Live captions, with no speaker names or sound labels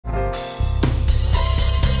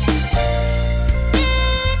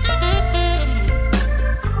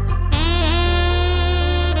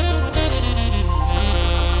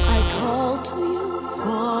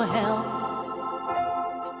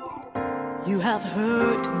have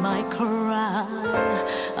heard my cry.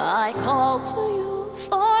 I call to you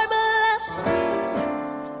for blessing.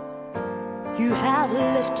 You have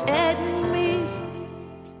lifted me.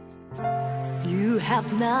 You have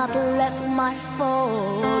not let my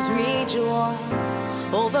foes rejoice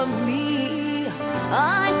over me.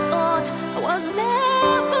 I thought I was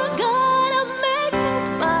never gonna make it,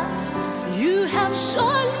 but you have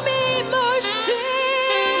shown me mercy.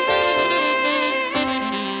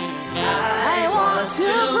 I want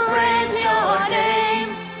to praise your name.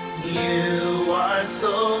 You are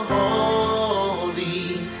so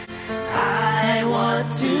holy. I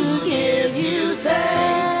want to give you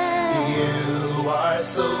thanks. You are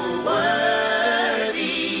so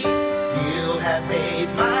worthy. You have made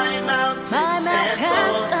my